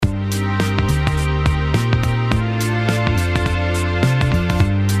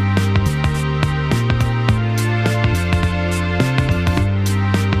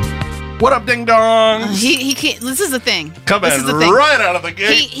What up, ding dongs? He can't. This is the thing. Coming this is the thing. right out of the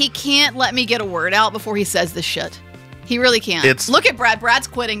gate. He can't let me get a word out before he says this shit. He really can't. Look at Brad. Brad's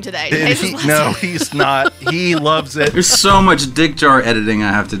quitting today. No, he's not. He loves it. There's so much dick jar editing I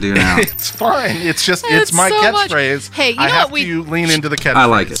have to do now. It's fine. It's just, it's my so catchphrase. Hey, you know I have what to lean into the catchphrase. I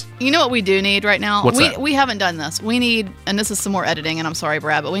like it. You know what we do need right now? What's that? We haven't done this. We need, and this is some more editing, and I'm sorry,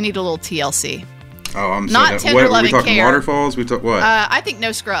 Brad, but we need a little TLC. Oh, I'm Not sorry. tender What, are we loving talking care. waterfalls? We talk what? I think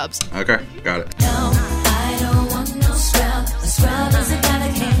no scrubs. Okay, got it. No, I don't want no scrub. A scrub is a guy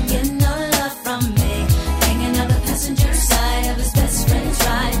that can't get no love from me. Hanging on the passenger side of his best friend's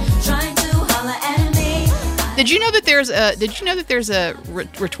ride, trying to holler at me. Did you know that there's a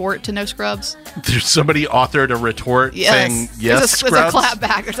retort to no scrubs? There's somebody authored a retort saying yes, There's a clap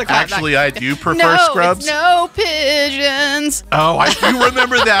back. There's a clap Actually, back. I do prefer scrubs. It's no pigeons. Oh, I do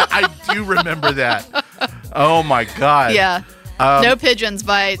remember that. Oh my god. Yeah. No Pigeons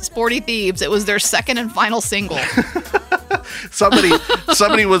by Sporty Thieves. It was their second and final single. Somebody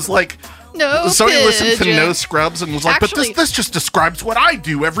was like, somebody listened to pigeon. No Scrubs and was like, Actually- but this just describes what I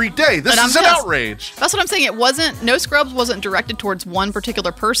do every day. This But I'm is an pissed. outrage. That's what I'm saying. No Scrubs wasn't directed towards one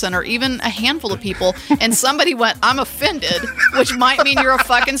particular person or even a handful of people. And somebody went, I'm offended, which might mean you're a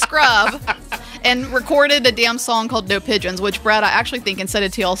fucking scrub. And recorded a damn song called No Pigeons, which, Brad, I actually think instead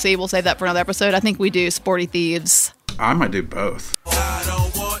of TLC, we'll save that for another episode. I think we do Sporty Thieves. I might do both. I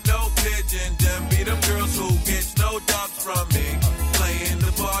don't want no pigeon, them be them girls who gets no dubs from me. Playing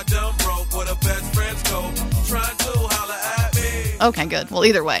the bar dumb broke where the best friends go, trying to holler at me. Okay, good. Well,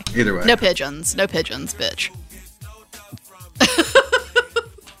 either way. Either way. No pigeons, bitch.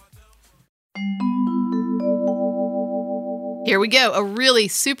 Here we go. A really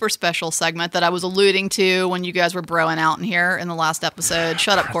super special segment that I was alluding to when you guys were broing out in here in the last episode.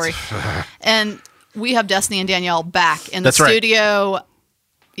 Shut up, Corey. And we have Destiny and Danielle back in the That's right. studio.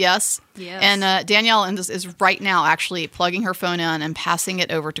 Yes. Yes. And Danielle is right now actually plugging her phone in and passing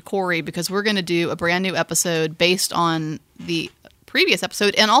it over to Corey because we're going to do a brand new episode based on the previous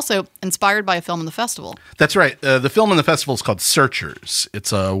episode and also inspired by a film in the festival. That's right. The film in the festival is called Searchers.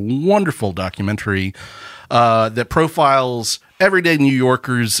 It's a wonderful documentary that profiles everyday New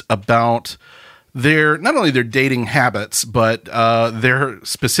Yorkers about not only their dating habits, but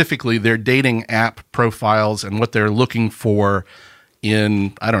specifically their dating app profiles and what they're looking for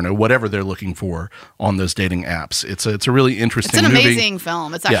in, I don't know, whatever they're looking for on those dating apps. It's a really interesting It's an movie. amazing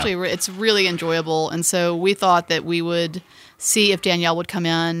film. It's actually it's really enjoyable. And so we thought that we would see if Danielle would come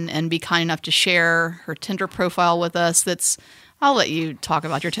in and be kind enough to share her Tinder profile with us. I'll let you talk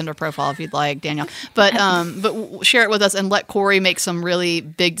about your Tinder profile if you'd like, Danielle. But share it with us and let Corey make some really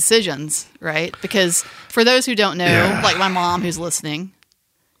big decisions, right? Because for those who don't know, like my mom who's listening.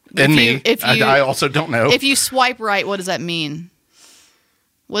 And I also don't know. If you swipe right, what does that mean?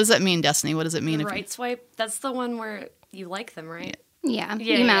 What does that mean, Destiny? What does it mean? The if right swipe, that's the one where you like them, right? Yeah,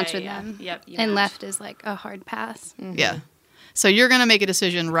 Yeah, you yeah, match with yeah. them. Yep, you and match. left is like a hard pass. Mm-hmm. Yeah. So you're going to make a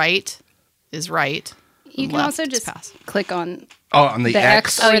decision. Right is right. You can left also is just pass. click on on the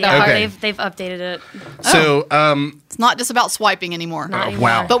X. Or Oh, the yeah, heart. Okay. they've updated it. So, It's not just about swiping anymore. Not anymore.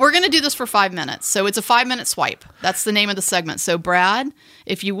 wow. But we're going to do this for 5 minutes. So it's a 5-minute swipe. That's the name of the segment. So Brad,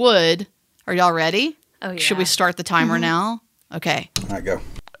 if you would, are y'all ready? Oh, yeah. Should we start the timer now? Okay. All right, go.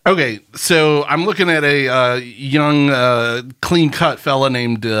 Okay, so I'm looking at a young, clean-cut fella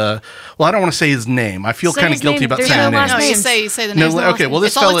named. I don't want to say his name. I feel Say kind of his guilty name. about There's saying no names. last No, you names. say the No, name. okay. Well,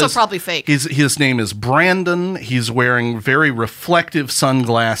 this it's fella also probably fake. His name is Brandon. He's wearing very reflective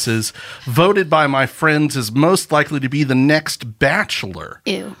sunglasses. Voted by my friends as most likely to be the next Bachelor.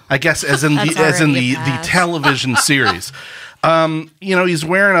 Ew. I guess as in That's the already a the pass. television series. He's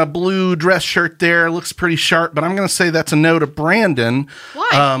wearing a blue dress shirt there. Looks pretty sharp, but I'm going to say that's a no to Brandon.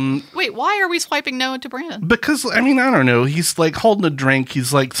 Why? Wait, why are we swiping no to Brandon? Because, I don't know. He's like holding a drink.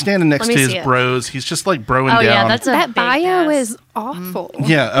 He's like standing next Let to me his see it. bros. He's just like broing Oh, down. yeah, that's a That big bio pass. is awful.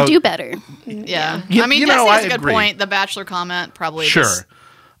 Yeah, oh. Do better. Yeah. You- I mean, you know, Destiny has I a good agree. point. The Bachelor comment probably Sure. just-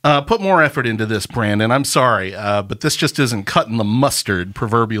 Put more effort into this, Brandon. I'm sorry, but this just isn't cutting the mustard,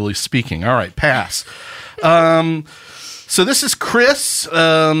 proverbially speaking. All right, pass. So this is Chris.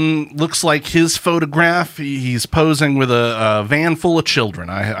 Looks like his photograph. He's posing with a van full of children.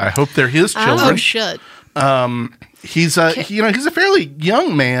 I hope they're his children. Oh, shit. He's he's a fairly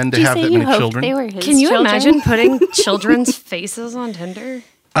young man to Did you have say that you many hoped children. they were his Can you children? imagine putting children's faces on Tinder?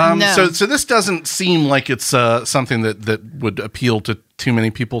 No. So this doesn't seem like it's something that would appeal to too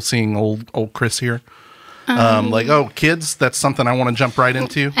many people seeing old Chris here. Like, oh, kids, that's something I want to jump right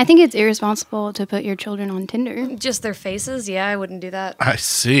into. I think it's irresponsible to put your children on Tinder. Just their faces? Yeah, I wouldn't do that. I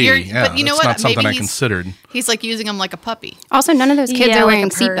see. But you know that's what? not something Maybe I he's- considered. He's like using them like a puppy. Also, none of those kids Yeah, are like wearing a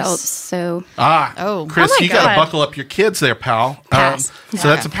purse. seatbelts, so Oh. Chris, Oh my you got to God. buckle up your kids there, pal. Pass. So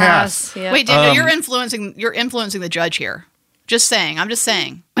that's a pass. Yeah. Wait, Daniel, you're influencing the judge here. Just saying. I'm just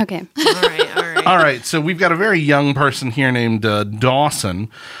saying. okay. All right. All right, so we've got a very young person here named Dawson.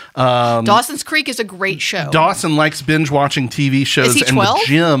 Dawson's Creek is a great show. Dawson likes binge watching TV shows. Is he and 12? the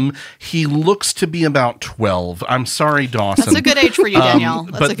gym, he looks to be about 12. I'm sorry, Dawson. That's a good age for you, Danielle.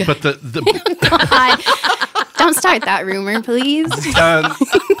 That's a good. But Don't start that rumor, please.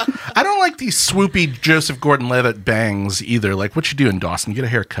 I don't like these swoopy Joseph Gordon-Levitt bangs either. Like, what you doing, Dawson? Get a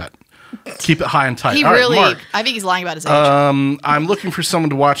haircut. Keep it high and tight. He All right, really. Mark. I think he's lying about his age. I'm looking for someone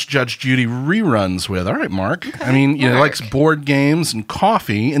to watch Judge Judy reruns with. All right, Mark. I mean, he likes board games and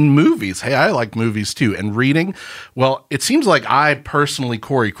coffee and movies. Hey, I like movies too. And reading. Well, it seems like I personally,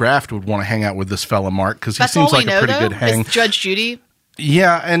 Corey Kraft, would want to hang out with this fella, Mark, because he That's all seems we like a know, pretty though. good hang. Is Judge Judy.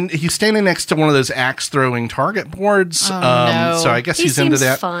 Yeah, and he's standing next to one of those axe-throwing target boards. no. So I guess He he's into seems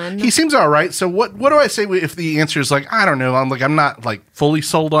that. fun. He seems all right. So what do I say if the answer is like, I don't know, I'm not like fully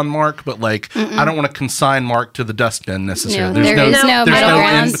sold on Mark, but like I don't want to consign Mark to the dustbin necessarily. No, there is no there's middle no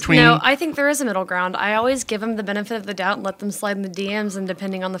ground. in between. No, I think there is a middle ground. I always give them the benefit of the doubt and let them slide in the DMs, and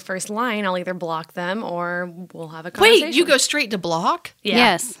depending on the first line, I'll either block them or we'll have a conversation. Wait, you go straight to block? Yeah.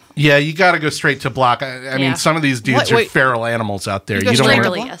 Yes. Yeah, you got to go straight to block. I mean, Yeah. some of these dudes Wait. are feral animals out there. You go You don't straight want to to.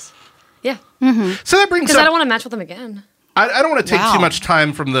 Literally, yes. Yeah. So that brings Because I up. don't want to match with them again. I don't want to take Wow. too much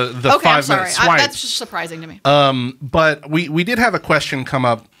time from the Okay, I'm 5 sorry. minute swipe. That's just surprising to me. But we did have a question come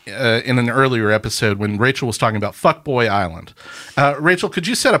up in an earlier episode when Rachel was talking about Fuckboy Island. Rachel, could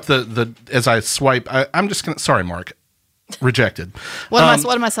you set up the as I swipe? I'm just gonna. Sorry, Mark. Rejected. What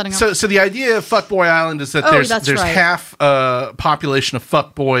am I setting up? So the idea of Fuckboy Island is that Oh, there's that's right. half population of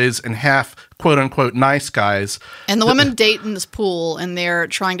fuckboys and half quote unquote nice guys. And the women date in this pool, and they're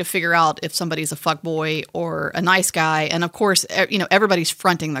trying to figure out if somebody's a fuckboy or a nice guy. And of course, everybody's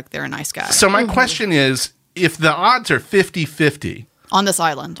fronting like they're a nice guy So my question is, if the odds are 50-50, on this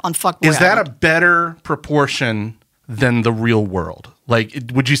island, on fuckboy is that island. a better proportion than the real world? Like,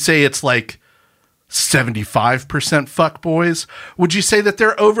 would you say it's like 75% fuckboys? Would you say that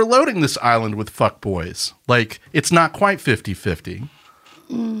they're overloading this island with fuckboys? Like, it's not quite 50-50.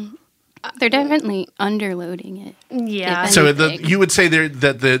 They're definitely underloading it. Yeah. If So anything. you would say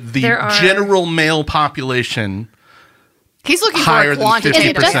that the There are- general male population He's looking higher for a than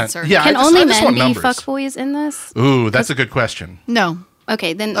quantitative 50%. answer. Yeah. Can I just only want men be numbers. fuckboys in this? Ooh, that's a good question. No,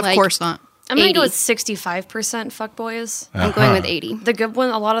 Okay, then of like, course not. I'm going to go 80. with 65% fuckboys. I'm going with 80. The good one,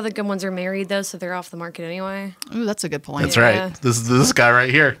 a lot of the good ones are married though, so they're off the market anyway. Ooh, that's a good point. That's Yeah. right. This guy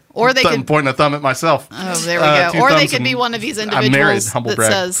right here. Or they I'm could- pointing a thumb at myself. Oh, there we go. Two Or they thumbs could be and one of these I'm married, individuals humble that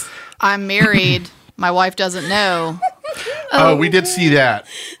brag. says, "I'm married. My wife doesn't know." Oh, we did see that.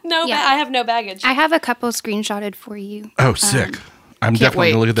 No, Yeah. I have no baggage. I have a couple screenshotted for you. Oh, sick. I'm Can't definitely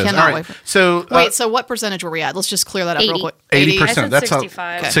wait. going to look at this. Cannot All right. wait for- So, Wait, so what percentage were we at? Let's just clear that up real 80. quick. 80%. I said That's 65.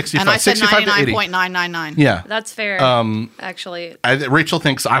 how. Okay. 65. And I said 65 to 80. 99.999. Yeah. That's fair. Actually, Rachel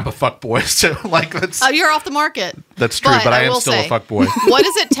thinks I'm a fuckboy, so like that's Oh, you're off the market. that's true. But I am will still say, a fuckboy. What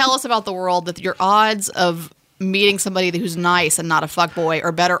does it tell us about the world that your odds of meeting somebody who's nice and not a fuckboy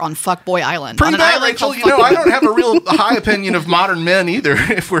are better on Fuckboy Island? Pretty on an bad, island Rachel. called You know, I Fuckboy. don't have a real high opinion of modern men either.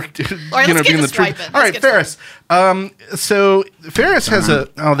 If we're right, let's get being to the truth. swiping. All Let's right, get to Ferris. So Ferris has a.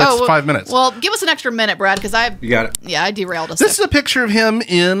 Oh, that's well, 5 minutes. Well, give us an extra minute, Brad, because You got it. I derailed us. This is a picture of him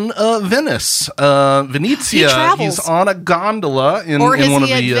in Venice, Venezia. He travels. He's on a gondola in or is one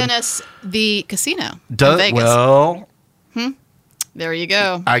he of at the. Venice, the casino in Does, Vegas? well, There you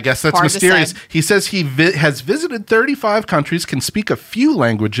go. I guess that's Hard to mysterious. say. He says he has visited 35 countries, can speak a few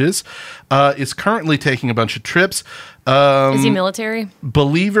languages, is currently taking a bunch of trips. is he military?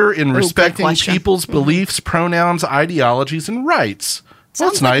 Believer in respecting question. people's beliefs, pronouns, ideologies, and rights.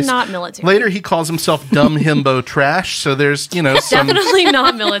 Sounds That's like nice. not military. Later, he calls himself dumb himbo trash. So there's some Definitely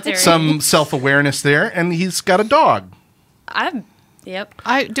not military. self awareness there, and he's got a dog. Yep.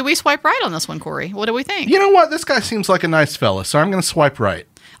 Do we swipe right on this one, Corey? What do we think? You know what? This guy seems like a nice fella, so I'm going to swipe right.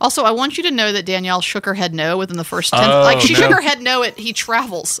 Also, I want you to know that Danielle shook her head no within the first 10. Oh, she no. shook her head no at he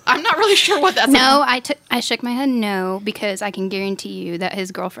travels. I'm not really sure what that's No, I shook my head no because I can guarantee you that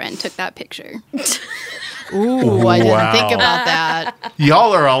his girlfriend took that picture. Ooh, I didn't Wow. think about that.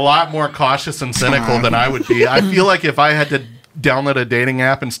 Y'all are a lot more cautious and cynical than I would be. I feel like if I had to download a dating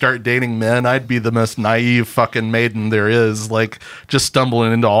app and start dating men, I'd be the most naive fucking maiden there is, like just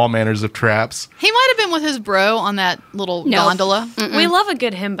stumbling into all manners of traps. He might have been with his bro on that little No. gondola. We love a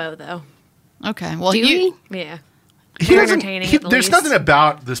good himbo though. Okay. Well, Do you we? Yeah. He We're doesn't- entertaining at the there's least. nothing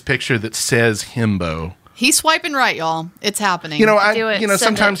about this picture that says himbo. he's swiping right, y'all. It's happening. Do it. Send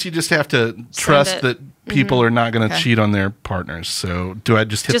Sometimes it. you just have to trust it. that people are not going to Okay. cheat on their partners. So, do I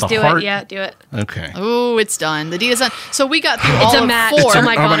just hit Just the do heart? it. Yeah, do it. Okay. Ooh, it's done. The deed is done. So we got through all It's a of match. 4. Oh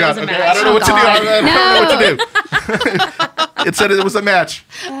my god, it was a Okay, match. I don't know what to do. I don't know what No. to do. It said it was a match.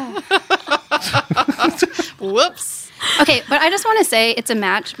 Whoops. Okay, but I just want to say it's a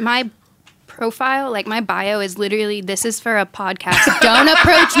match. My profile, like my bio, is literally this is for a podcast. Don't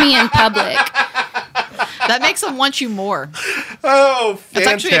approach me in public. That makes them want you more. Oh, That's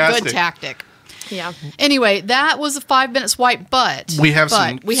fantastic. actually a good tactic. Yeah. Anyway, that was a 5-minute swipe, but We have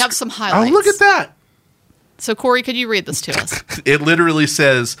some highlights. Oh, look at that. So Corey, could you read this to us? It literally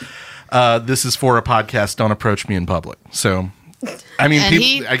says, "This is for a podcast. Don't approach me in public." So, I mean, And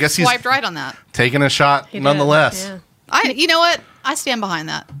he I guess he's swiped right on that. taking a shot He did, nonetheless. yeah. You know what? I stand behind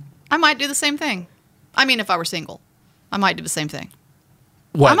that. I might do the same thing. I mean, if I were single, I might do the same thing.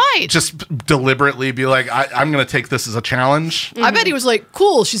 What? I might. Just deliberately be like, I'm going to take this as a challenge. I bet he was like,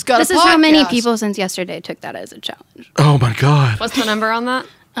 "Cool, she's got This a is podcast." how many people since yesterday took that as a challenge. Oh my god! What's the number on that?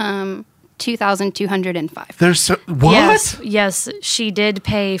 2,205. There's so, what? Yes, she did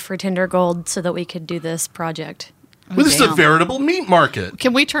pay for Tinder Gold so that we could do this project. Well, this is a damn. veritable meat market.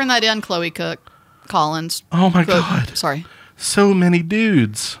 Can we turn that in, Chloe Cook Collins? Oh my Cook- god! Sorry. So many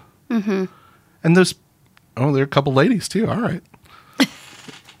dudes. Mm-hmm. And those. Oh, there are a couple ladies too. All right.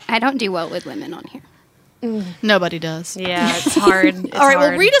 I don't do well with women on here. Nobody does. Yeah, it's hard. It's All right.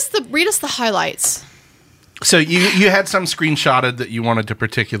 hard. Well, read us the highlights. So you had some screenshotted that you wanted to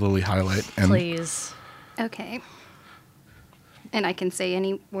particularly highlight, and Please. Okay. And I can say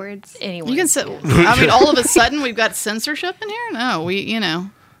any words. Anyway. You can say. I mean, all of a sudden we've got censorship in here. No,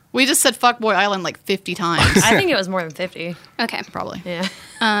 we just said "fuckboy island" like 50 times. I think it was more than 50. Okay. Probably.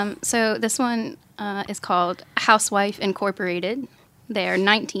 Yeah. So this one is called Housewife Incorporated. They are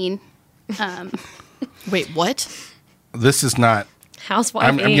 19. Wait, what? this is not. Housewife.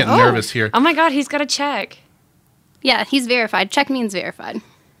 I'm getting nervous here. Oh my god, he's got a check. Yeah, he's verified. Check means verified.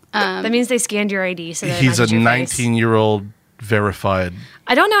 That means they scanned your ID. So that it He's a matches your face. 19-year-old verified.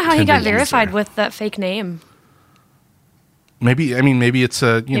 I don't know how he Tinder got verified user. with that fake name. Maybe it's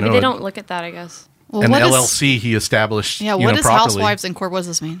a Maybe they don't look at that, I guess. Well, an what is- LLC he established. Yeah, you what know, is properly. Housewives Incorporated? What does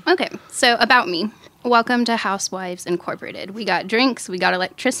this mean? Okay, so about me. Welcome to Housewives Incorporated. We got drinks, we got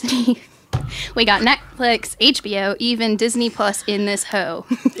electricity, we got Netflix, HBO, even Disney Plus in this hoe.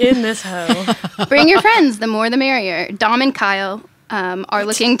 In this hoe. Bring your friends, the more the merrier. Dom and Kyle are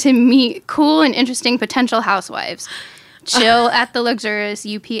looking to meet cool and interesting potential housewives. Chill at the luxurious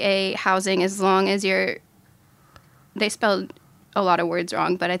UPA housing as long as you're... They spelled a lot of words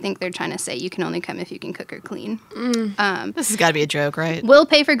wrong, but I think they're trying to say you can only come if you can cook or clean. This has got to be a joke, right? We'll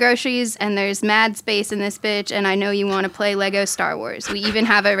pay for groceries, and there's mad space in this bitch, and I know you want to play Lego Star Wars. We even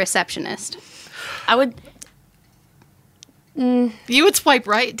have a receptionist. I would. You would swipe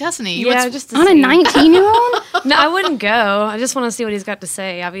right, Destiny. You Yeah, would just to On a see. 19-year-old? No, I wouldn't go. I just want to see what he's got to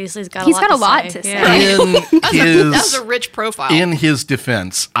say. Obviously, he's He's got a lot to to Yeah. say. In that was a his rich profile. in his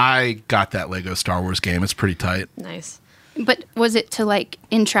defense, I got that Lego Star Wars game. It's pretty tight. Nice. But was it to, like,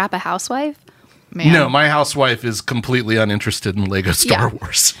 entrap a housewife? Man. No, my housewife is completely uninterested in Lego Star Yeah.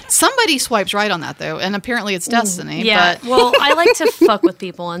 Wars. Somebody swipes right on that though, and apparently it's Destiny. Yeah. But Well, I like to fuck with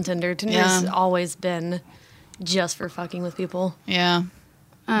people on Tinder. Tinder's Yeah. always been just for fucking with people. yeah,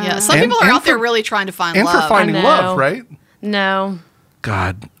 yeah. Some And- people are and out there for- really trying to find And love. for finding I love, know. right? No.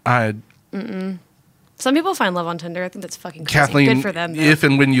 God, Some people find love on Tinder. I think that's fucking crazy. Kathleen, Good for them, though. if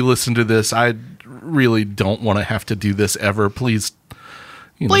and when you listen to this, I really don't want to have to do this ever. Please,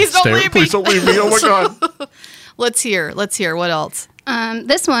 Please don't leave me. Please don't leave me. Oh my god. Let's hear. What else?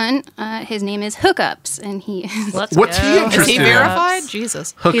 This one, his name is Hookups, and he is Let's What's he go. interested Is he in? verified?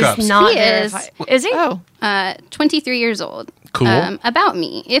 Jesus. Hookups. He's not He is. verified. Is he? Oh, 23 years old. Cool. About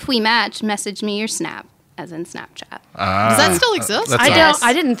me. If we match, message me your Snap, as in Snapchat. does that still exist? that's I a- don't.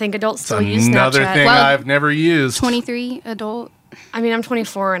 I didn't think adults still use Another Snapchat. thing Well, I've never used. 23 adult. I mean, I'm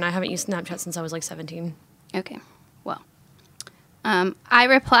 24 and I haven't used Snapchat since I was like 17. Okay. Well, I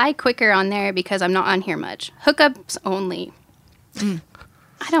reply quicker on there because I'm not on here much. Hookups only. I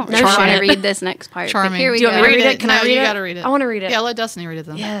don't really want to shit. read this next part. but Charming. Here we Do you go. want me to read Read it? it. Can No, I read you it? gotta read it. I want to read it. Yeah, let Destiny read it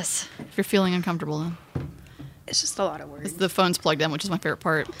then. Yes. If you're feeling uncomfortable, then It's just a lot of words. the phone's plugged in, which is my favorite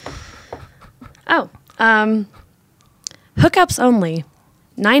part. Oh. Hookups only.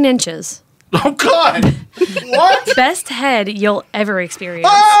 9 inches. Oh god. What? Best head you'll ever experience.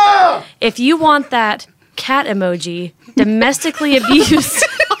 Ah! If you want that cat emoji, domestically abused.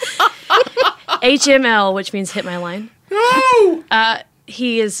 HML, which means hit my line. No!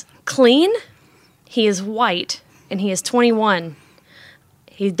 He is clean, He is white, and he is 21.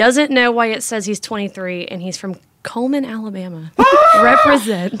 He doesn't know why it says he's 23, and he's from Coleman, Alabama.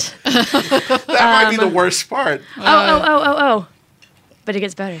 Represent. That might be the worst part. Oh. But it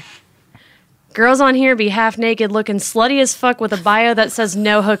gets better. Girls on here be half naked, looking slutty as fuck with a bio that says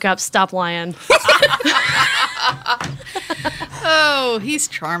no hookups, stop lying. Oh, he's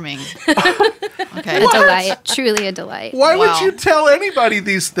charming. Okay. A delight. Truly a delight. Why would Wow. you tell anybody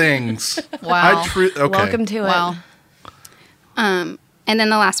these things? Wow. Okay. Welcome to Wow. And then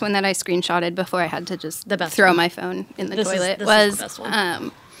the last one that I screenshotted before I had to just The best throw one. my phone in the This is- toilet this is was the best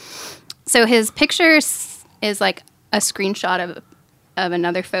one. so his picture is like a screenshot of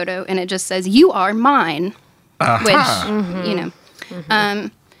another photo, and it just says "You are mine," which you know.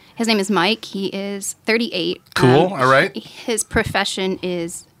 His name is Mike. He is 38. Cool. All right. His profession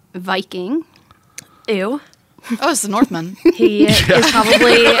is Viking. Ew. Oh, it's the Northman. He is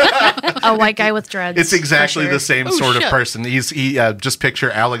probably a white guy with dreads. It's exactly for sure. the same Oh, sort of shit. person. He just picture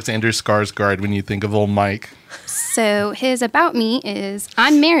Alexander Skarsgård when you think of old Mike. So his about me is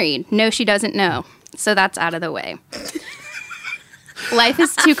I'm married. No, she doesn't know. So that's out of the way. Life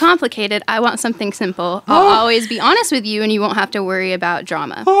is too complicated. I want something simple. I'll always be honest with you, and you won't have to worry about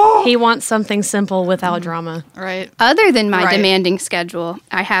drama. He wants something simple without drama. Right. Other than my Right. demanding schedule,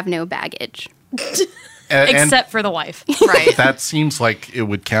 I have no baggage. And Except for the wife. Right. that seems like it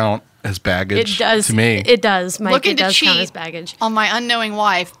would count as baggage It does. to me. It does, Mike. Looking It to does count cheat as baggage. on my unknowing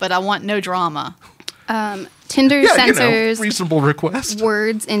wife, but I want no drama. Tinder yeah, censors reasonable request.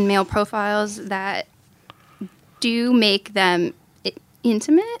 words in male profiles that do make them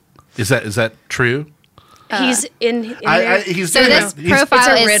intimate. Is that true? He's in there. He's So doing this it. He's- profile it's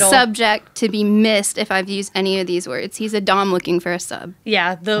a is riddle. subject to be missed if I've used any of these words. He's a dom looking for a sub.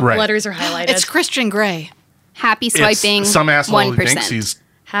 Yeah, the Right. letters are highlighted. It's Christian Grey. Happy it's swiping. some asshole who 1%. thinks he's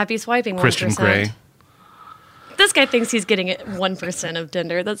Happy swiping 1%. Christian Grey. This guy thinks he's getting it 1% of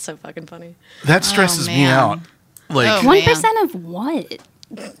Tinder. That's so fucking funny. That stresses me man. out. Like Oh. 1% of what?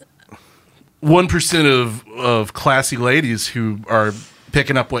 1% of classy ladies who are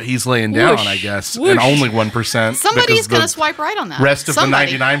picking up what he's laying down, Whoosh. I guess, Whoosh. and only 1%. Somebody's because going to the swipe right on that. Rest of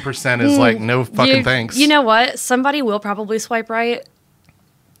Somebody. the 99% is like no fucking you, thanks. You know what? Somebody will probably swipe right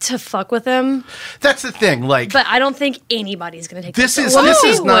to fuck with him, that's the thing. Like but I don't think anybody's going to take This that. is- Let me this see.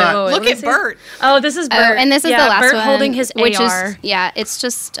 is not- Look Look at Bert. Oh, this is Bert. And this is Yeah, the last Bert one. holding his which AR. Is, it's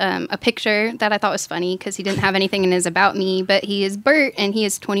just a picture that I thought was funny because he didn't have anything in his about me, but he is Bert and he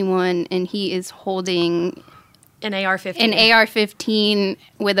is 21 and he is holding An AR-15. an AR-15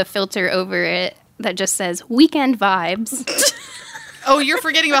 with a filter over it that just says weekend vibes. Oh, you're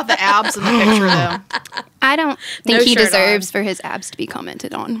forgetting about the abs in the picture, though. I don't think No he shirt deserves for his abs to be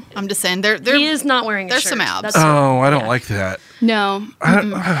commented on. I'm just saying, they're He is not wearing a there's shirt. some abs. That's oh, I don't like that. No.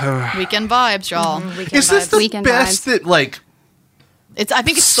 weekend vibes, y'all. weekend Is this vibes. the Weekend best vibes. that like I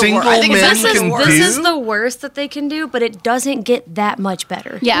think it's the Single worst. I think men this is can worse. do? This is the worst that they can do, but it doesn't get that much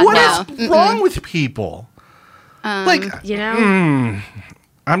better. Yeah, what no. is wrong with people? Like You know?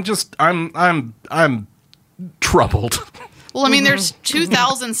 I'm troubled. Well, I mean, there's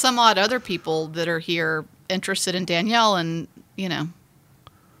 2,000 some odd other people that are here interested in Danielle, and you know,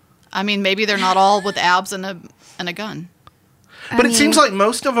 I mean, maybe they're not all with abs and a gun. But it seems like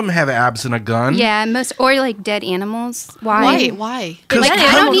most of them have abs and a gun. Yeah, most or like dead animals. Why? Why? 'Cause Like,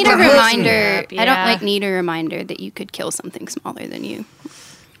 I don't need a animals are husky. reminder. I don't Yeah. like need a reminder that you could kill something smaller than you.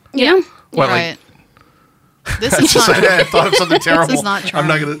 You know? What, like- Right. This is Just not. like, I thought of something terrible. not I'm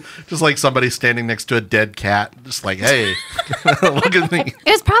not charming. gonna just like somebody standing next to a dead cat, just like, hey, look at me.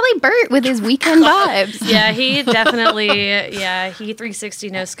 It was probably Bert with his weekend vibes. Yeah, he definitely, he 360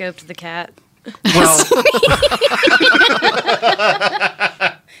 no scoped the cat. Well,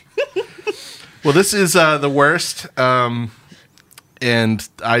 well, this is the worst, and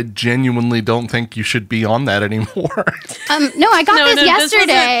I genuinely don't think you should be on that anymore. No, I got this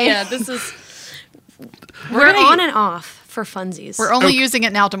yesterday. This was we're on and off for funsies. We're only using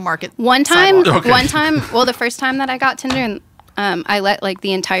it now to market. One time, Okay. well, the first time that I got Tinder, I let like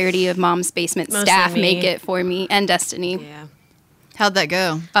the entirety of Mom's Basement Mostly staff me. make it for me and Destiny. yeah. How'd that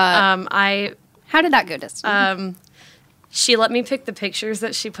go? How did that go, Destiny? She let me pick the pictures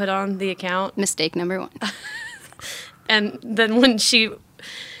that she put on the account, Mistake number one. and then when she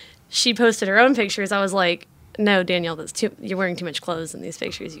posted her own pictures, I was like, "No, Danielle, you're wearing too much clothes in these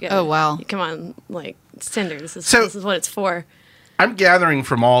pictures. You got Oh, wow. come on, like it's Tinder. This is So- this is what it's for." I'm gathering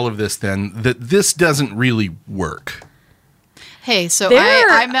from all of this then that this doesn't really work. Hey, so There-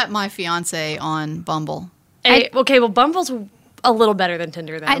 I met my fiance on Bumble. Hey, okay, well, Bumble's a little better than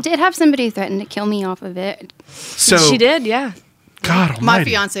Tinder, though. I did have somebody threaten to kill me off of it. So She did, yeah. God almighty. My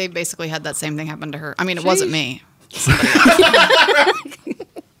fiance basically had that same thing happen to her. I mean, it wasn't me. Somebody else.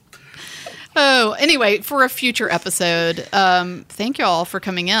 Oh, anyway, for a future episode, thank y'all for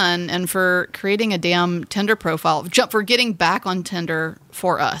coming in and for creating a damn Tinder profile, for getting back on Tinder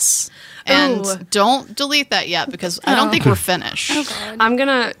for us. And Ooh. don't delete that yet because I don't think we're finished. I'm going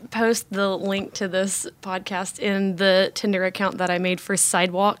to post the link to this podcast in the Tinder account that I made for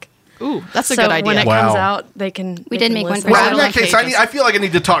Sidewalk. Ooh, that's a So good idea. when it Wow. comes out, they can. We they did can make one listen. for Well, Right in on that case, pages. I feel like I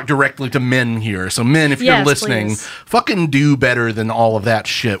need to talk directly to men here. So, men, if you're Yes, listening, please. fucking do better than all of that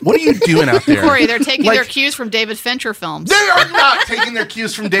shit. What are you doing out there? Corey, they're taking Like, their cues from David Fincher films. They are not taking their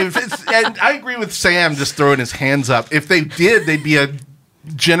cues from David. And I agree with Sam just throwing his hands up. If they did, they'd be a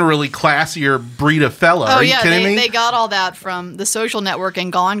generally classier breed of fella. Oh Are you yeah, kidding me? they got all that from The Social Network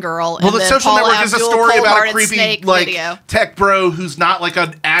and Gone Girl. Well, and the then Social Paula Network is a Abdul story about a Cold-Hearted creepy, Snake like, video. tech bro who's not like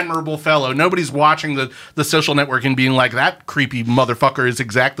an admirable fellow. Nobody's watching the Social Network and being like, that creepy motherfucker is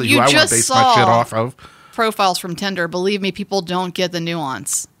exactly who You I want to just base my saw- shit off of. Profiles from Tinder. Believe me, people don't get the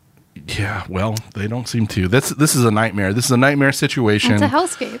nuance. Yeah, well, they don't seem to. This is a nightmare. This is a nightmare situation. It's a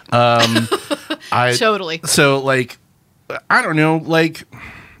hellscape. Totally. So, like, I don't know, like,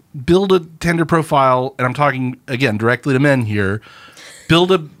 build a Tinder profile, and I'm talking, again, directly to men here.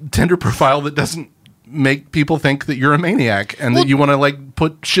 Build a Tinder profile that doesn't make people think that you're a maniac and that you want to, like,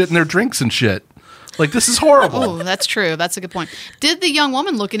 put shit in their drinks and shit. Like, this is horrible. Oh, that's true. That's a good point. Did the young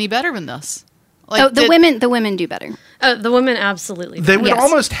woman look any better than this? Oh, the women do better. The women absolutely. They do. would Yes.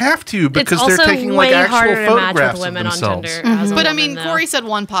 almost have to because it's they're also taking, way like, harder actual to match photographs with of women on themselves. Tinder. As a But I woman, mean, though. Corey said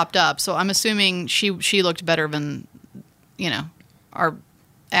one popped up, so I'm assuming she looked better than, our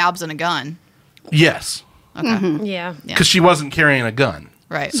abs and a gun. Yes, Okay. Yeah. because she wasn't carrying a gun.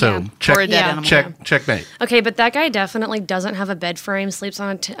 Right. So, Yeah. check, Or a dead Yeah. animal. checkmate. Okay, but that guy definitely doesn't have a bed frame. Sleeps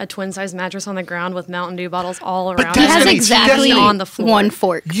on a twin size mattress on the ground with Mountain Dew bottles all around. that's He him. has Destiny, exactly Destiny. on the floor. one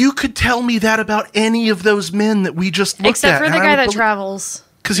fork. You could tell me that about any of those men that we just looked Except at. for and the I guy would that believe- travels.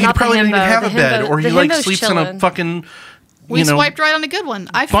 Because he Not the probably didn't even himbo. have a The bed, himbo- or he the like himbo's sleeps in a chilling. fucking. We swiped right on a good one.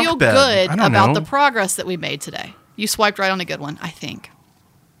 I bunk feel bed. good I don't about know. the progress that we made today. You swiped right on a good one, I think.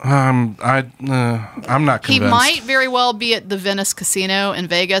 I'm not convinced. He might very well be at the Venice Casino in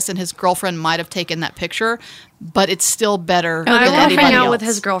Vegas, and his girlfriend might have taken that picture, but it's still better I than will anybody hang out else. with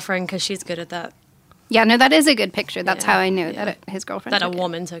his girlfriend because she's good at that. Yeah, no, that is a good picture. That's Yeah. how I knew that his girlfriend. That a took it.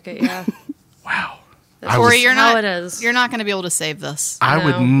 woman took it. Yeah. Wow. Corey, you're how not. it is. You're not going to be able to save this. I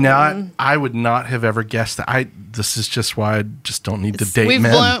would No. not. I would not have ever guessed that. This is just why I just don't need to date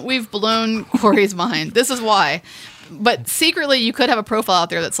men. We've blown Corey's mind. This is why. But secretly, you could have a profile out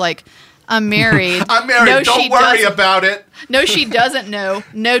there that's like, "I'm married. I'm married. No, Don't she worry doesn't- about it. No, she doesn't know.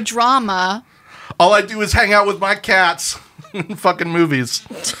 No drama. All I do is hang out with my cats in fucking movies.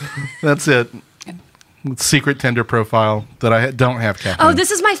 That's it. Secret Tinder profile that I don't have cat. Oh, this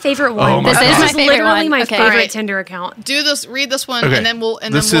is my favorite one. Oh my This is God. my favorite literally one. my Okay. favorite Alright. Tinder account. Do this. Read this one, Okay. and then we'll.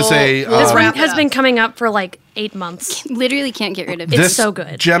 And This then is we'll, a, we'll This wrap one has it up. been coming up for like 8 months. Literally can't get rid of it. It's This so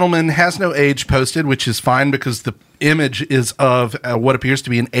good. gentleman has no age posted, which is fine because the image is of what appears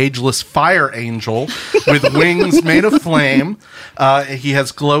to be an ageless fire angel with wings made of flame. He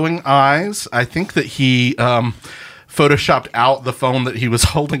has glowing eyes. I think that he photoshopped out the phone that he was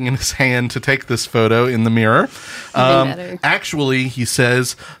holding in his hand to take this photo in the mirror. better. Actually, he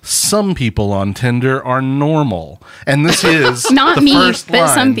says some people on Tinder are normal, and this is Not the me, first but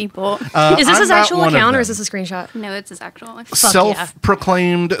some line. people. Is this I'm his not actual one of account or them. is this a screenshot? No, it's his actual one.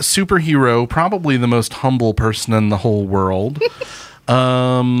 Self-proclaimed superhero, probably the most humble person in the whole world.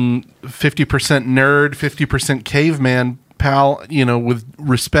 50% nerd, 50% caveman, pal. With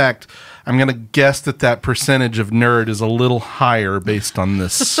respect, I'm going to guess that percentage of nerd is a little higher based on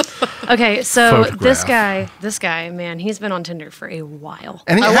this. Okay, so Photograph. this guy, man, he's been on Tinder for a while.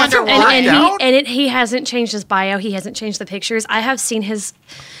 And he I hasn't wonder why. worked out. He hasn't changed his bio. He hasn't changed the pictures. I have seen his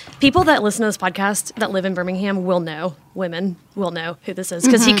people that listen to this podcast that live in Birmingham will know. Women will know who this is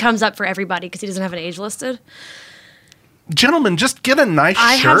because he comes up for everybody because he doesn't have an age listed. Gentlemen, just get a nice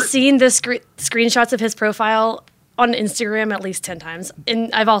I shirt. have seen the screenshots of his profile on Instagram at least 10 times,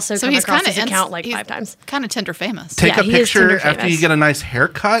 and I've also So come he's across kind his of account like 5 times. Kind of Tinder famous. Take Yeah, a he is picture Tinder after you famous. get a nice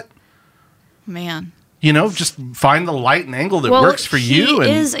haircut. Man. Just find the light and angle that works for you. He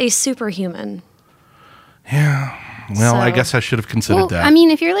And is a superhuman. well, I so- guess I should have considered Well, that. I mean,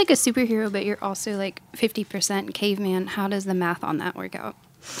 if you're like a superhero, but you're also like 50% caveman, how does the math on that work out?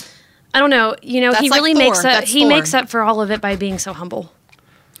 I don't know. That's He like really Thor. makes up. That's He Thor. makes up for all of it by being so humble.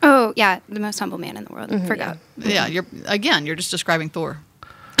 Oh, yeah, the most humble man in the world. Forgot. Yeah, you're just describing Thor.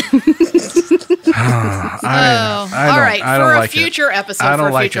 All right. I don't For a like it. future episode. I don't For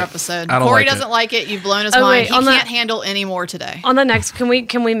a like future it. episode. I don't Corey like it. doesn't like it. You've blown his Oh, mind. wait, He on the- can't handle any more today. On the next, can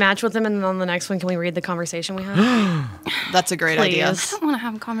we match with him, and then on the next one, can we read the conversation we had? That's a great idea. Please. I don't want to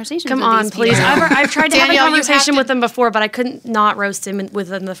have a conversation. Come with on, these please. people. I've tried to have a Danielle, you have conversation to- with him before, but I couldn't not roast him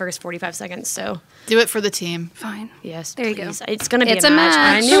within the first 45 seconds. So Do it for the team. Fine. yes, There you go. please. It's gonna be It's a a match.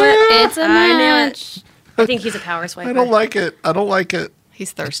 match. I knew it. It's a I knew match. it. I think he's a power swiper. I don't like it. I don't like it.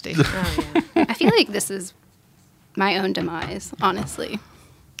 He's thirsty. Oh, yeah. I feel like this is my own demise, honestly.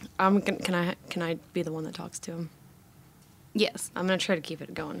 Can I be the one that talks to him? Yes. I'm gonna try to keep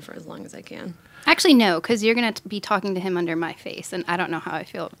it going for as long as I can. Actually, no, because you're going to be talking to him under my face, and I don't know how I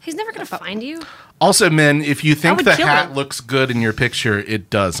feel. He's never gonna find you. Also, men, if you think would the kill hat him. looks good in your picture, it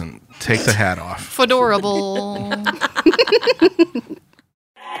doesn't. Take the hat off. Fedorable.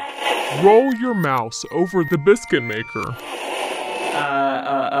 Roll your mouse over the biscuit maker.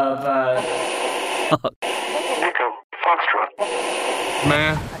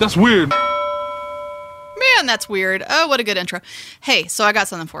 Man, that's weird. Man, that's weird. Oh, what a good intro. Hey, so I got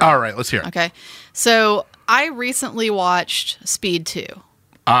something for you. All right, let's hear it. Okay. So I recently watched Speed 2.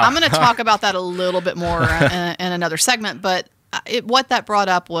 I'm going to talk about that a little bit more in another segment, but what that brought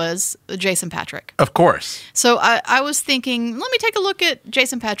up was Jason Patric. Of course. So I was thinking, let me take a look at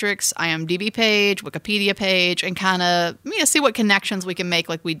Jason Patric's IMDb page, Wikipedia page, and kind of see what connections we can make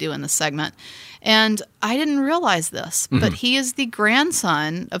like we do in this segment. And I didn't realize this, but he is the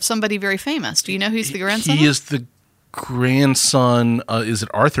grandson of somebody very famous. Do you know who he's the grandson He of? is the grandson. Is it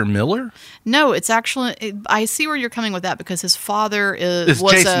Arthur Miller? No, it's actually, I see where you're coming with that because his father It's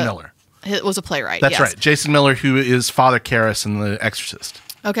was Jason Miller. Was a playwright. That's yes. right. Jason Miller, who is Father Karras in The Exorcist.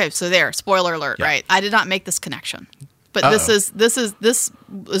 Okay, so there, spoiler alert, Yeah. right? I did not make this connection. But this is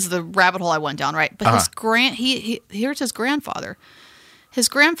the rabbit hole I went down, right? But his here's his grandfather. His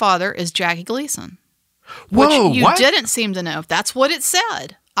grandfather is Jackie Gleason. Whoa, which you what? didn't seem to know. If that's what it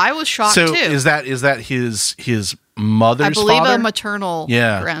said. I was shocked So too. is that his mother's I believe father? a maternal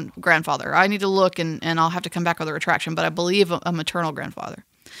Yeah. grandfather. I need to look and I'll have to come back with a retraction, but I believe a maternal grandfather.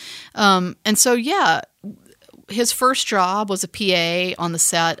 And so, yeah, his first job was a PA on the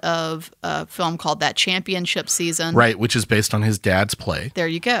set of a film called That Championship Season. Right, which is based on his dad's play. There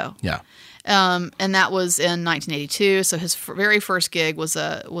you go. Yeah. And that was in 1982. So his very first gig was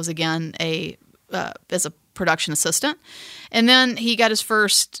again as a production assistant, and then he got his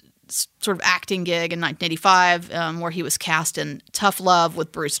first sort of acting gig in 1985, where he was cast in Tough Love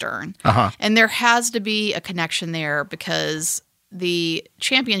with Bruce Dern. And there has to be a connection there because the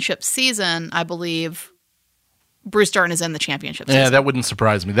championship season, I believe, Bruce Dern is in the championship season. Yeah, that wouldn't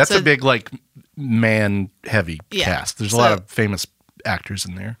surprise me. That's So- a big, man-heavy Yeah. cast. There's a lot So- of famous actors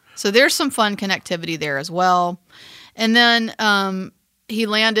in there. So there's some fun connectivity there as well. And then he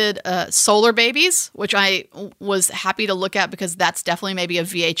landed Solar Babies, which I was happy to look at because that's definitely maybe a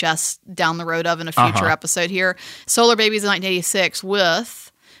VHS down the road of in a future episode here. Solar Babies in 1986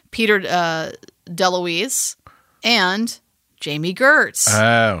 with Peter DeLuise and Jamie Gertz,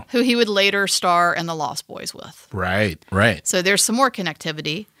 Oh, who he would later star in The Lost Boys with. right. So there's some more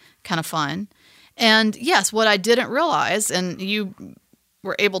connectivity, kind of fun. And yes, what I didn't realize, and you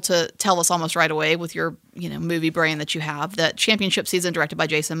were able to tell us almost right away with your movie brain that you have, that Championship Season, directed by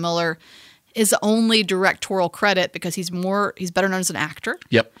Jason Miller, is the only directorial credit because he's better known as an actor.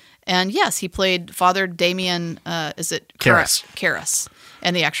 Yep. And yes, he played Father Damien, is it Karras. Karras,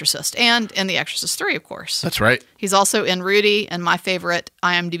 and The Exorcist, and in The Exorcist 3, of course. That's right. He's also in Rudy, and my favorite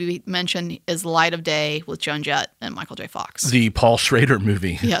IMDb mention is Light of Day with Joan Jett and Michael J. Fox. The Paul Schrader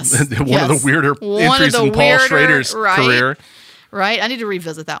movie. Yes. One of the weirder entries in Paul Schrader's career. Right? I need to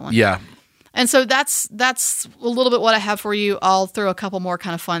revisit that one. Yeah. And so that's a little bit what I have for you. I'll throw a couple more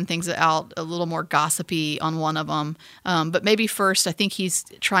kind of fun things out, a little more gossipy on one of them. But maybe first, I think he's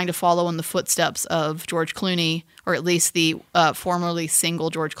trying to follow in the footsteps of George Clooney, or at least the formerly single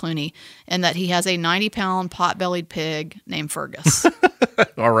George Clooney, and that he has a 90-pound pot-bellied pig named Fergus.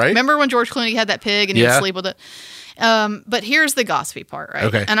 All right. Remember when George Clooney had that pig and he would Yeah. sleep with it? But here's the gossipy part, right?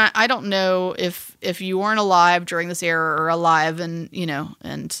 Okay. And I don't know if you weren't alive during this era or alive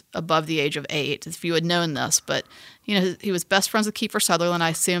and above the age of 8, if you had known this, but he was best friends with Kiefer Sutherland. I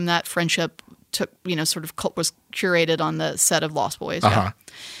assume that friendship was curated on the set of Lost Boys. Yeah.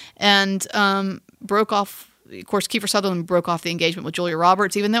 And broke off. Of course, Kiefer Sutherland broke off the engagement with Julia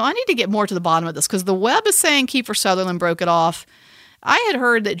Roberts, even though I need to get more to the bottom of this because the web is saying Kiefer Sutherland broke it off. I had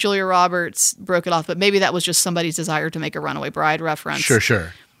heard that Julia Roberts broke it off, but maybe that was just somebody's desire to make a Runaway Bride reference.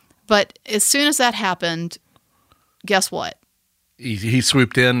 Sure. But as soon as that happened, guess what? He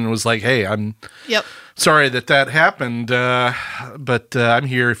swooped in and was like, "Hey, I'm Yep. sorry that happened, but I'm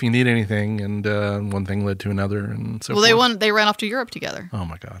here if you need anything." And one thing led to another, and so Well, they ran off to Europe together. Oh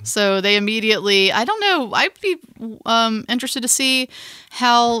my God! So they immediately, I don't know, I'd be interested to see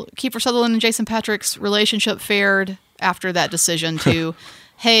how Kiefer Sutherland and Jason Patric's relationship fared after that decision to,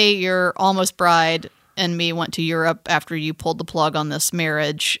 hey, your almost bride and me went to Europe after you pulled the plug on this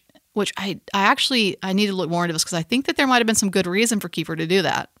marriage, which I need to look more into this because I think that there might have been some good reason for Kiefer to do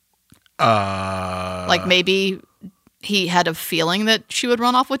that. Like maybe he had a feeling that she would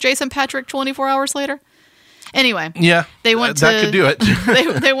run off with Jason Patric 24 hours later. Anyway, Yeah, they went that could do it.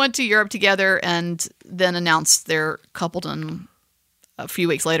 they went to Europe together and then announced their coupledom a few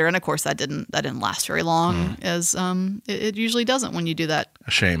weeks later. And of course, that didn't last very long, as it usually doesn't when you do that.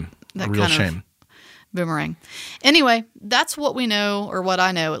 A shame. That A real kind of shame. Boomerang. Anyway, that's what we know, or what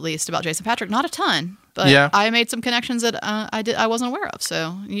I know at least, about Jason Patric. Not a ton, but Yeah. I made some connections that I wasn't aware of.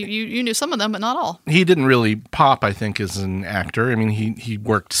 So you knew some of them, but not all. He didn't really pop, I think, as an actor. I mean, he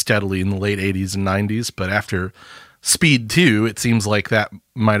worked steadily in the late 80s and 90s, but after Speed 2, it seems like that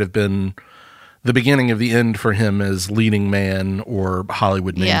might have been the beginning of the end for him as leading man or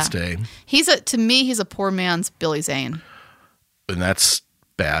Hollywood mainstay. To me, he's a poor man's Billy Zane. And that's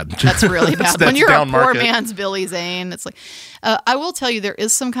bad. That's really bad. That's When you're a down poor market. man's Billy Zane, it's like, I will tell you, there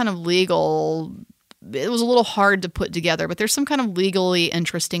is some kind of legal, it was a little hard to put together, but there's some kind of legally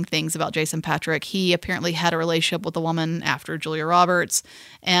interesting things about Jason Patric. He apparently had a relationship with a woman after Julia Roberts,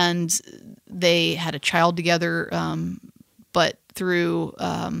 and they had a child together, but through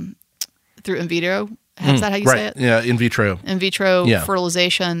in vitro. Is that how you say it? Yeah, in vitro. In vitro Yeah.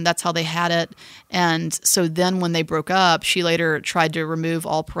 fertilization. That's how they had it. And so then when they broke up, she later tried to remove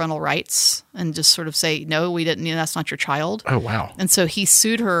all parental rights and just sort of say, no, we didn't, that's not your child. Oh, wow. And so he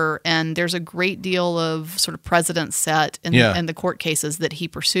sued her, and there's a great deal of sort of precedent set in the court cases that he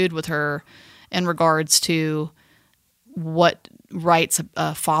pursued with her in regards to what rights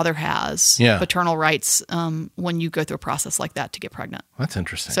a father has, paternal rights, when you go through a process like that to get pregnant. That's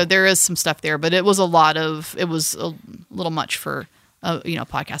interesting. So there is some stuff there, but it was a little much for a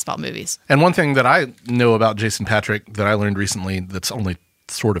podcast about movies. And one thing that I know about Jason Patric that I learned recently that's only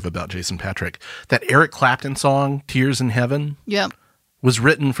sort of about Jason Patric, that Eric Clapton song, Tears in Heaven, was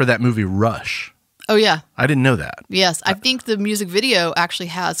written for that movie Rush. Oh, yeah. I didn't know that. Yes. I think the music video actually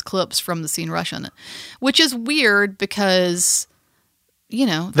has clips from the scene Rush in it, which is weird because,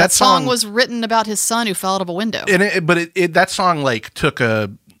 that song was written about his son who fell out of a window. But that song like took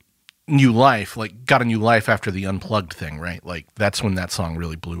a new life, like got a new life after the Unplugged thing, right? Like that's when that song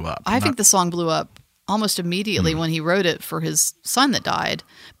really blew up. I think the song blew up almost immediately when he wrote it for his son that died.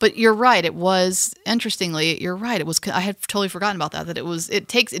 But you're right. It was, interestingly, you're right. It was, I had totally forgotten about that it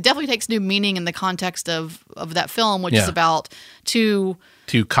definitely takes new meaning in the context of that film, which is about two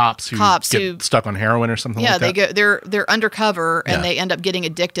cops who get stuck on heroin or something like that. They're undercover and they end up getting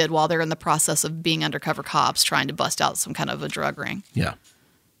addicted while they're in the process of being undercover cops trying to bust out some kind of a drug ring. Yeah.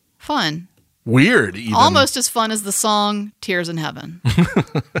 Fun. Weird, even. Almost as fun as the song Tears in Heaven.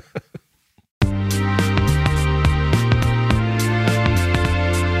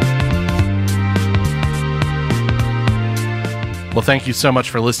 Well, thank you so much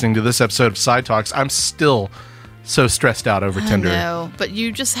for listening to this episode of Side Talks. I'm still so stressed out over Tinder. I know, but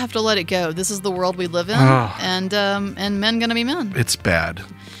you just have to let it go. This is the world we live in, and men gonna be men. It's bad.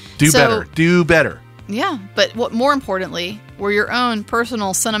 Do better. Yeah, but what more importantly, we're your own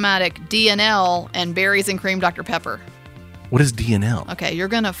personal cinematic DNL and berries and cream Dr. Pepper. What is DNL? Okay, you're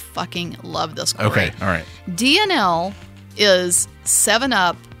gonna fucking love this story. Okay, all right. DNL is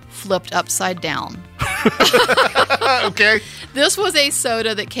 7-Up flipped upside down. Okay. This was a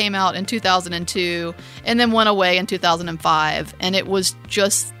soda that came out in 2002 and then went away in 2005, and it was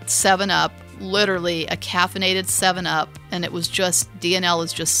just 7-Up, literally a caffeinated 7-Up, and it was just, DNL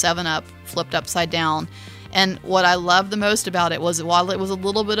is just 7-Up flipped upside down. And what I loved the most about it was, while it was a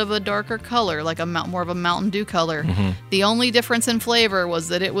little bit of a darker color, like more of a Mountain Dew color, the only difference in flavor was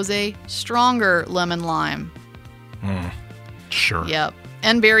that it was a stronger lemon lime. Sure. Yep.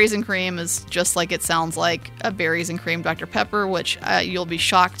 And berries and cream is just like it sounds like, a berries and cream Dr. Pepper, which you'll be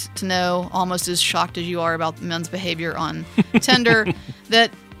shocked to know, almost as shocked as you are about men's behavior on Tinder, that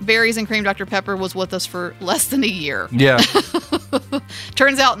berries and cream Dr. Pepper was with us for less than a year. Yeah.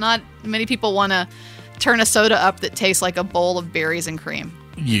 Turns out not many people want to turn a soda up that tastes like a bowl of berries and cream.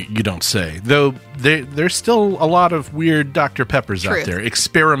 You don't say. Though there's still a lot of weird Dr. Peppers out there,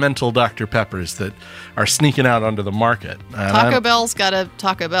 experimental Dr. Peppers that are sneaking out onto the market. Taco Bell's got a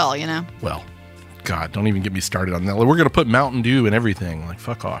Taco Bell, Well, God, don't even get me started on that. We're going to put Mountain Dew in everything. Like,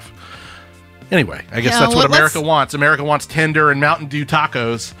 fuck off. Anyway, I guess Yeah, that's what let's- America wants. America wants Tinder and Mountain Dew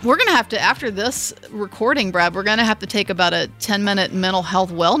tacos. We're going to have to, after this recording, Brad, we're going to have to take about a 10-minute mental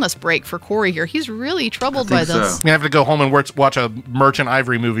health wellness break for Corey here. He's really troubled by think so. this. I'm gonna have to go home and watch a Merchant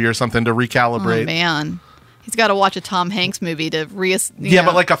Ivory movie or something to recalibrate. Oh, man. He's got to watch a Tom Hanks movie to Yeah,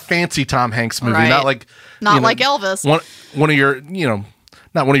 but like a fancy Tom Hanks movie, Right. not like like Elvis. One of your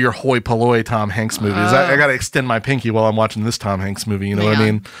not one of your hoi polloi Tom Hanks movies. I got to extend my pinky while I'm watching this Tom Hanks movie. You know what I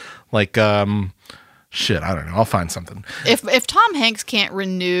Man. mean? Like shit. I don't know. I'll find something. If Tom Hanks can't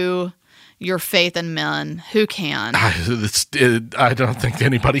renew your faith in men, who can? I don't think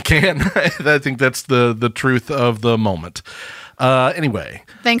anybody can. I think that's the truth of the moment. Anyway,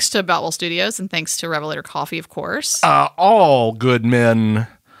 Thanks to Boutwell Studios and thanks to Revelator Coffee, of course. all good men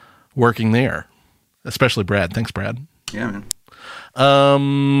working there, especially Brad. Thanks, Brad. Yeah, man.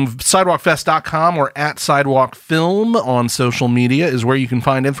 Sidewalkfest.com or at Sidewalk Film on social media is where you can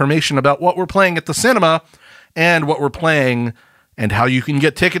find information about what we're playing at the cinema and what we're playing and how you can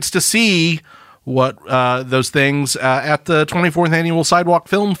get tickets to see what those things at the 24th Annual Sidewalk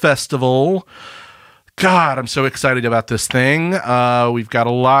Film Festival. God, I'm so excited about this thing. We've got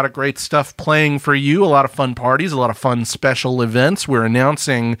a lot of great stuff playing for you, a lot of fun parties, a lot of fun special events. We're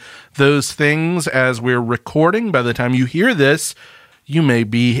announcing those things as we're recording. By the time you hear this, you may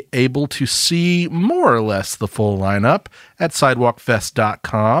be able to see more or less the full lineup at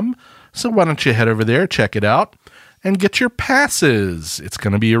sidewalkfest.com. So why don't you head over there, check it out, and get your passes. It's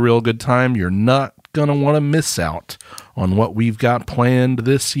going to be a real good time. You're not going to want to miss out on what we've got planned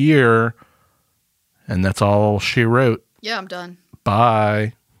this year. And that's all she wrote. Yeah, I'm done.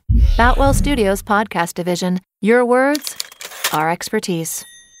 Bye. Boutwell Studios Podcast Division. Your words, our expertise.